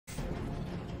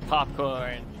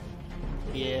popcorn.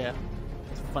 Yeah.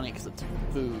 It's funny because it's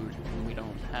food and we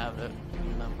don't have it.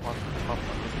 And then popcorn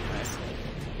would be nice.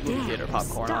 Movie theater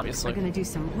popcorn, obviously. We're gonna do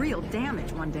some real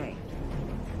damage one day.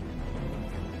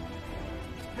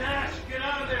 Nash, get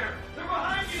out of there! They're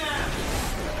behind you,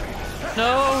 Nash!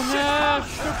 No,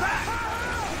 Nash!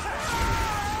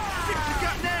 You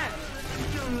got Nash!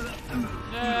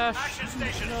 Nash! Action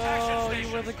station! No, Action station!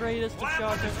 you were the greatest of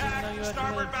shockers, even though you had to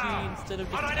have G instead of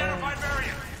just Unidentified A.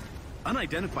 variant!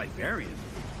 Unidentified variant?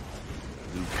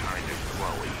 New kind of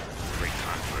Chloe. Great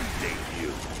time for a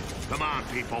debut. Come on,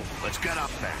 people. Let's get up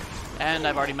there. And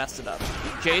I've already messed it up.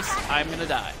 Jace, I'm gonna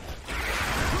die.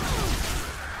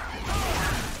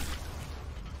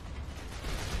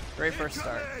 Very first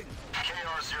start.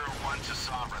 KR-01 to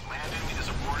Sovereign. Landing is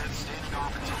aborted. Standing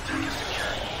off until deck is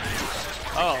secured. Ready to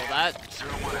assist. Oh, that...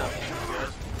 01 out.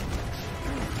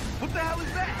 What the hell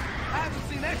is that? I haven't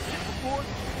seen that shit before.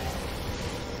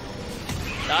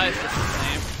 That is just the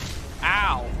same.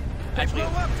 Ow! Actually, Blow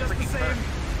up just the freaking same. hurt.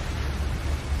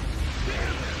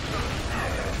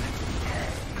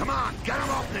 Come on, get him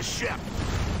off the ship.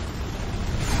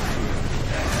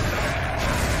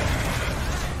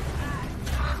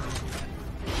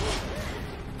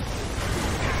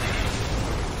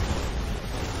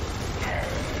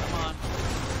 Come on.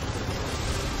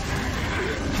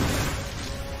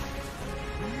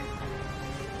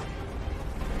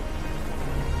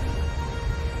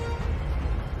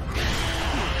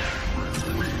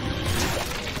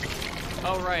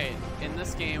 Oh, right. In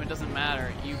this game, it doesn't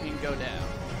matter. You can go down.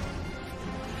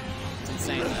 It's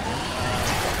insane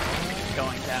that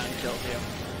going down kills you.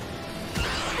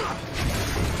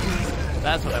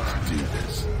 That's what I want. Do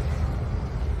this.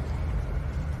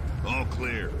 All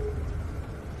clear.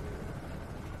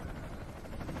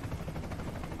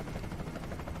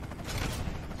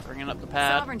 Bringing up the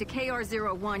pad. Sovereign to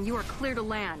KR-01, you are clear to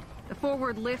land. The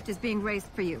forward lift is being raised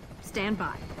for you. Stand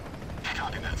by.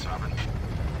 Copy that, Sovereign.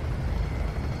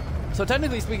 So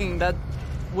technically speaking, that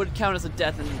would count as a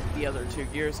death in the other two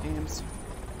Gears games.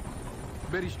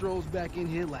 Betty strolls back in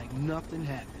here like nothing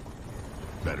happened.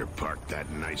 Better park that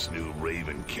nice new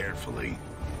Raven carefully.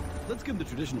 Let's give him the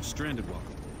traditional stranded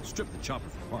welcome. Strip the chopper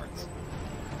for parts.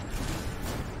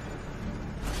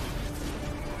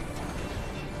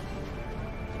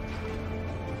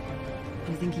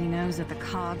 Do you think he knows that the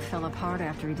cog fell apart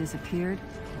after he disappeared?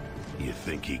 You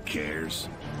think he cares?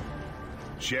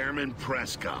 Chairman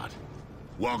Prescott,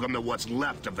 welcome to what's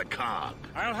left of the cog.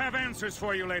 I'll have answers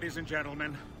for you, ladies and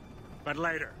gentlemen. But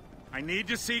later. I need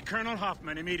to see Colonel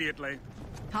Hoffman immediately.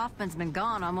 Hoffman's been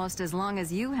gone almost as long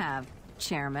as you have,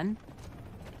 Chairman.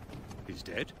 He's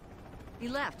dead? He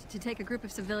left to take a group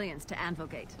of civilians to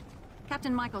Anvilgate.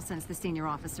 Captain Michelson's the senior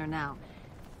officer now.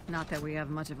 Not that we have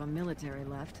much of a military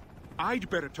left. I'd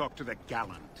better talk to the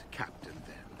gallant captain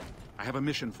then. I have a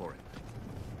mission for him.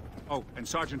 Oh, and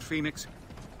Sergeant Phoenix,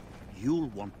 you'll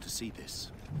want to see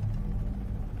this.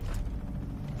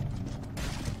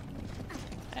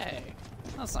 Hey,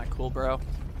 that's not cool, bro.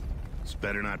 This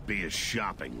better not be a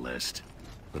shopping list.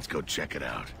 Let's go check it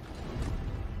out.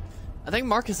 I think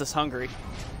Marcus is hungry.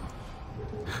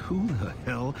 Who the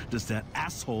hell does that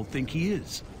asshole think he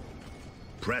is?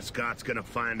 Prescott's gonna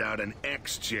find out an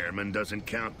ex-chairman doesn't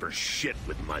count for shit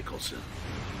with Michelson.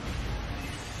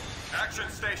 Action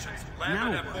stations. Now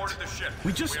Landed and what? boarded the ship.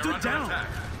 We just are stood under down. attack.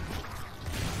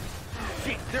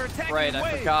 They're attacking Right,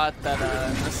 I forgot that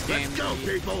in this game, Let's go,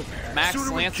 the people. max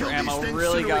Sooner we Lancer kill these ammo things,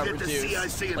 really sooner got we get to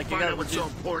reduced. CIC and Like, it find got out what's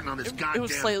reduced. so important on this It goddamn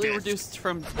was slightly disc. reduced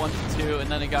from 1 to 2,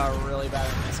 and then it got really bad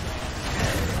in this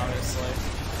game, obviously.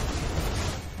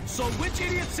 So which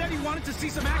idiot said he wanted to see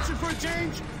some action for a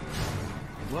change?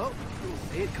 Well,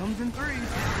 it comes in threes.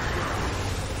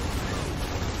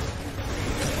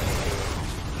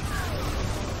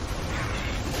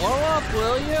 Blow up,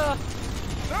 will ya?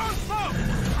 Throw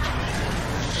smoke!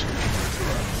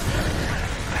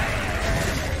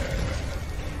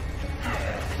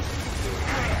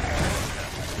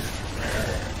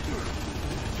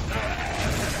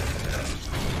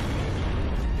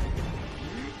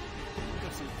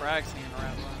 Got some frags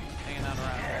hanging out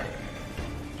around here.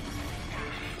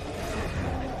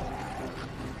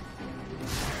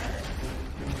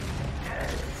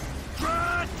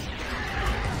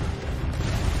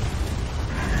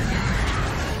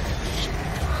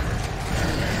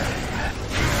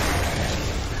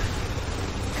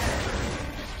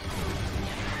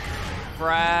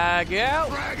 Frag out!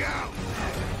 Frag out!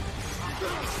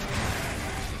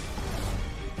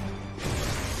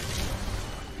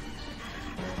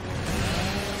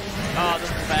 Oh, this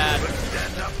is bad.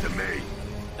 Stand up to me.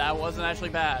 That wasn't actually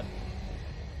bad.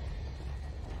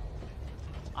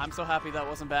 I'm so happy that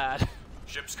wasn't bad.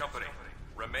 Ship's company,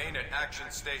 remain at action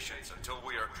stations until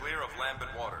we are clear of lambent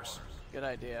waters. Good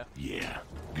idea. Yeah,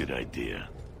 good idea.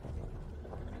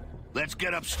 Let's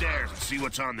get upstairs and see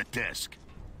what's on the disc.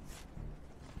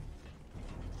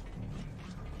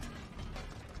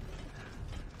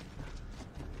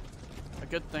 A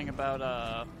good thing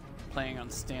about playing on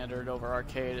standard over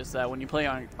arcade is that when you play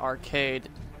on arcade,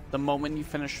 the moment you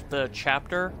finish the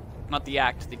chapter, not the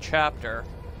act, the chapter,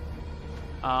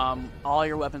 all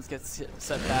your weapons get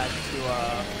set back to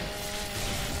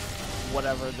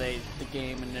whatever the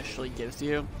game initially gives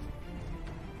you.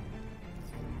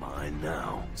 Mine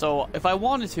now. So if I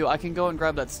wanted to, I can go and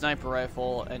grab that sniper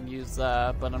rifle and use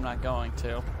that, but I'm not going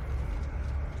to.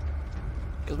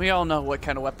 Because we all know what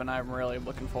kind of weapon I'm really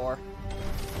looking for.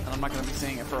 And I'm not going to be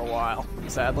seeing it for a while,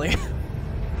 sadly.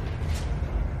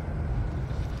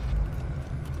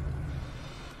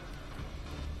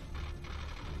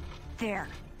 There.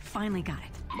 Finally got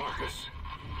it. Marcus,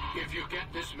 if you get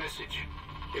this message,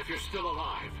 if you're still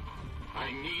alive,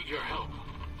 I need your help.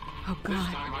 Oh, This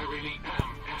God. time I really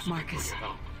am asking Marcus. for your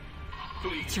help.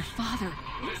 Please, It's your father.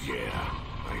 listen. Yeah,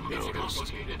 I It's noticed.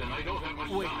 complicated and I don't have much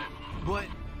Wait, time. but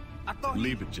I thought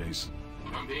Leave it, Jace.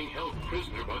 I'm being held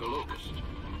prisoner by the Locust.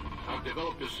 I've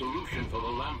developed a solution for the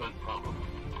Lambent problem.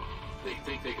 They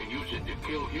think they can use it to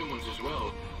kill humans as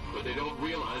well, but they don't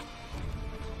realize...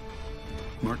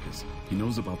 Marcus, he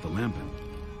knows about the Lambent.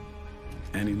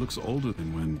 And he looks older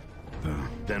than when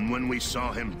Then when we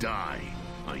saw him die,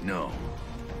 I know.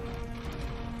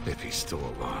 If he's still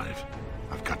alive,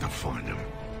 I've got to find him.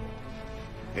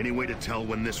 Any way to tell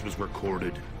when this was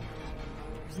recorded?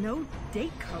 There's no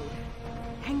date code.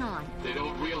 Hang on. They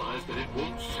don't realize that it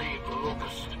won't save the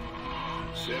Locust.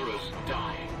 Sarah's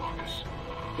dying, Marcus.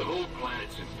 The whole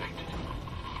planet's infected.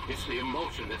 It's the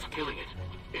emotion that's killing it.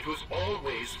 It was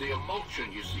always the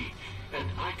emotion, you see, and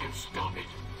I can stop it.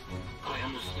 I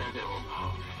understand it all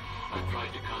now. I've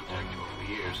tried to contact you over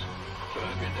the years, but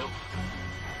I've been helped.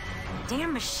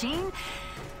 Damn machine.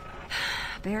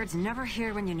 Baird's never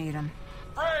here when you need him.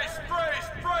 Brace! Brace!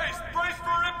 Brace! Brace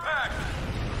for impact!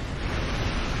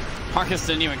 Marcus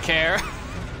didn't even care.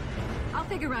 I'll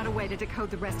figure out a way to decode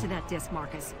the rest of that disc,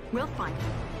 Marcus. We'll find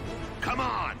him. Come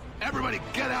on! Everybody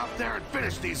get out there and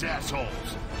finish these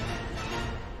assholes!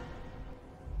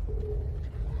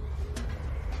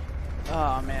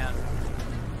 Oh, man.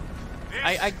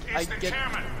 I the get...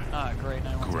 chairman. Ah, great.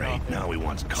 Now he wants Great, coffee. now he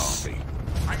wants coffee.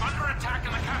 I'm under attack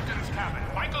in the captain's cabin.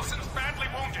 Michelson's badly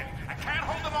wounded. I can't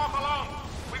hold them off alone.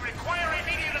 We require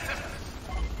immediate assistance.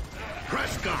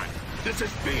 Prescott, this is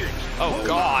Phoenix. Oh, Hold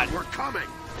God. on, we're coming.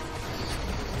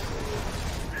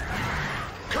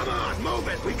 Come on, move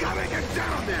it. We gotta get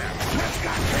down there.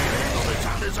 Prescott can't handle this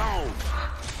on his own.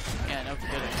 Yeah, no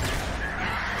kidding.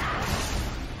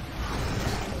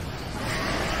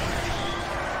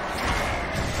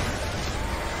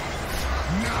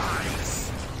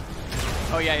 Nice.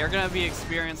 Oh yeah, you're gonna be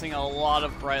experiencing a lot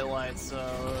of bright lights, so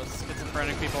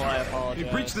schizophrenic people, I apologize. he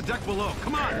breached the deck below.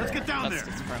 Come on, let's get down That's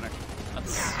there. schizophrenic.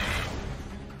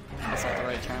 That's not the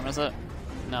right term, is it?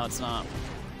 No, it's not.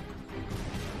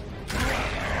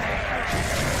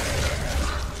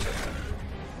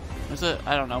 Is it?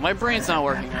 I don't know. My brain's not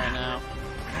working right now.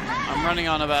 I'm running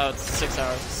on about 6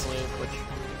 hours of sleep, which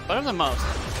better than most.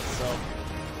 So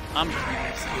I'm just making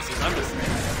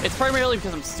excuses. It's primarily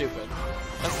because I'm stupid.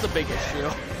 That's the big issue.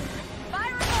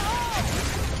 Fire in the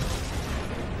hole!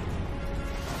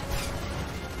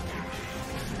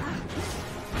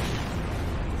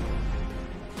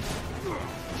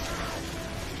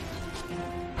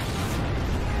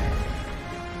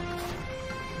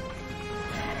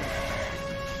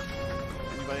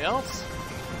 Anybody else?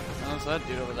 Oh, there's that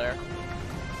dude over there.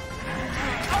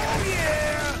 Oh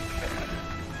yeah!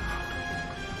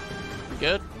 We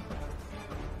good?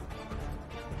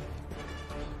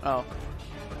 Oh.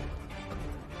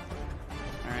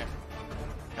 Alright.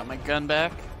 Got my gun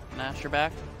back. Nasher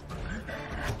back.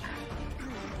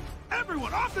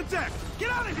 Everyone, off the deck! Get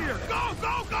out of here! Go,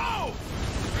 go, go!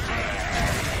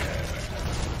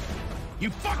 You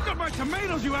fucked up my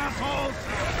tomatoes, you assholes!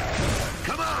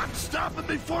 Come on, stop them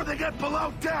before they get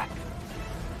below deck.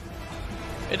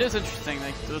 It is interesting,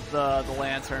 like, with the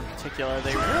Lancer in particular,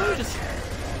 they really just...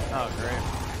 Oh, great.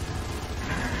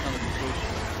 Another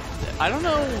completion. I don't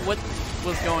know what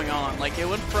was going on. Like, it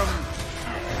went from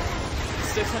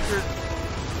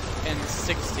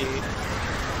 660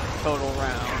 total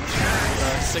rounds,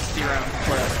 the 60 round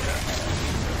clip,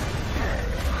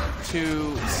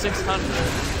 to 600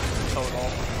 total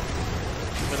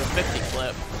with a 50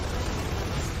 clip,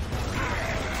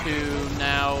 to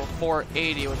now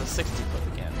 480 with a 60 clip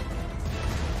again.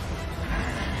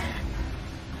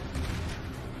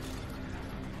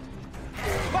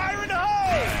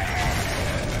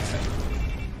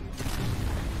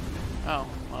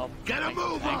 Get a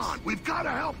move on! We've got to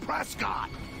help Prescott!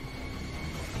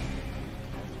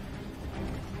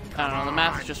 I don't know, the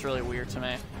math is just really weird to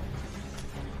me.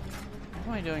 What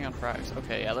am I doing on frags?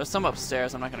 Okay, yeah, there's some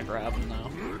upstairs. I'm not gonna grab them though.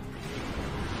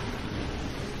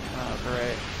 Oh,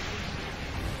 great.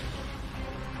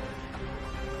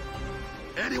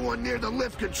 Anyone near the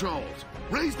lift controls?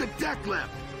 Raise the deck lift!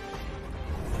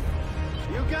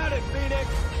 You got it, Phoenix!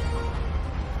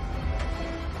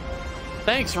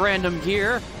 Thanks, random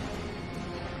gear.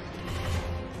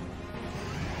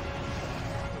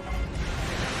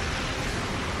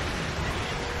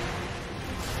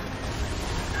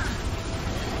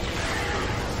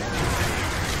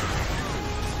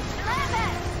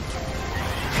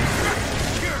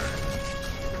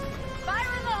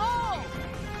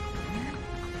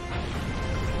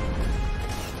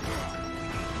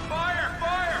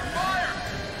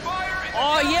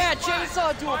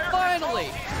 Chainsaw duel, finally!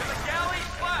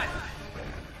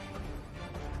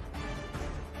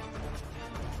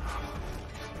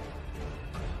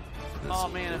 Oh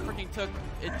man, it freaking took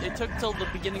it took till the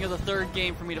beginning of the third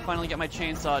game for me to finally get my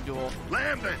chainsaw duel.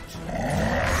 Lambent!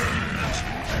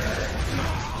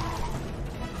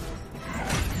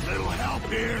 Little help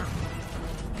here.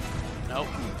 Nope.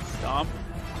 Stomp.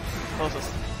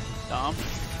 Closest. Stomp.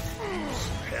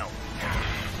 Help.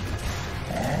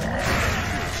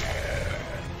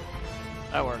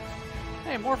 That worked.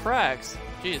 Hey, more frags.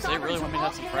 Jeez, they really want me to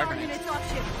have some frag grenades.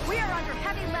 We are under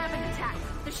heavy lambent attack.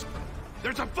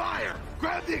 There's a fire!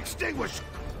 Grab the extinguisher!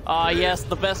 Ah, yes,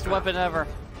 the best weapon ever.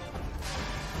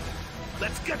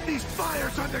 Let's get these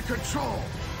fires under control!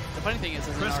 The funny thing is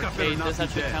in an Prescott arcade, better this not be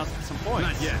actually dead. counts for some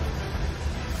points. Not yet.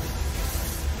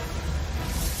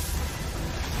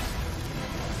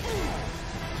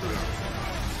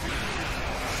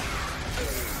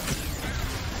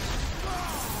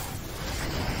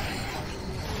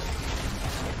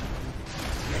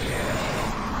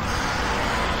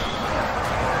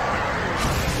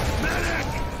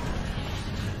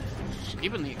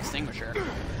 Even the extinguisher.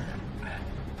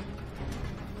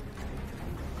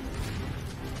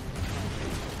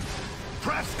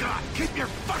 Prescott, keep your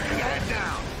fucking head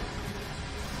down!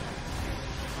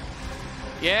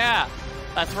 Yeah,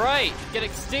 that's right. Get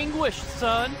extinguished,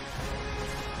 son.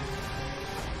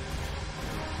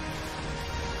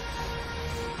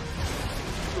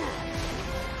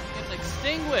 Get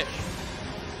extinguished.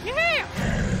 Yeah.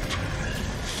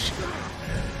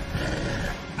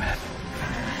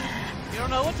 You don't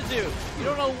know what to do. You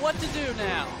don't know what to do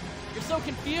now. You're so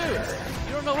confused.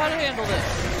 You don't know how to handle this.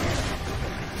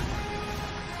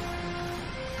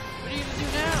 What are you gonna do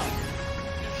now?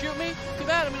 You gonna shoot me? Too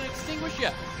bad, I'm gonna extinguish you.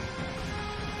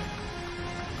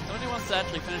 Somebody wants to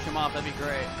actually finish him off, that'd be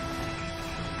great.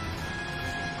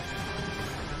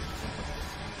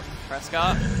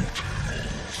 Prescott.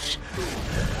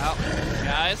 Out.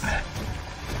 Guys.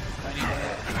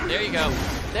 There you go.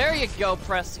 There you go,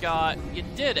 Prescott. You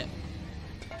did it.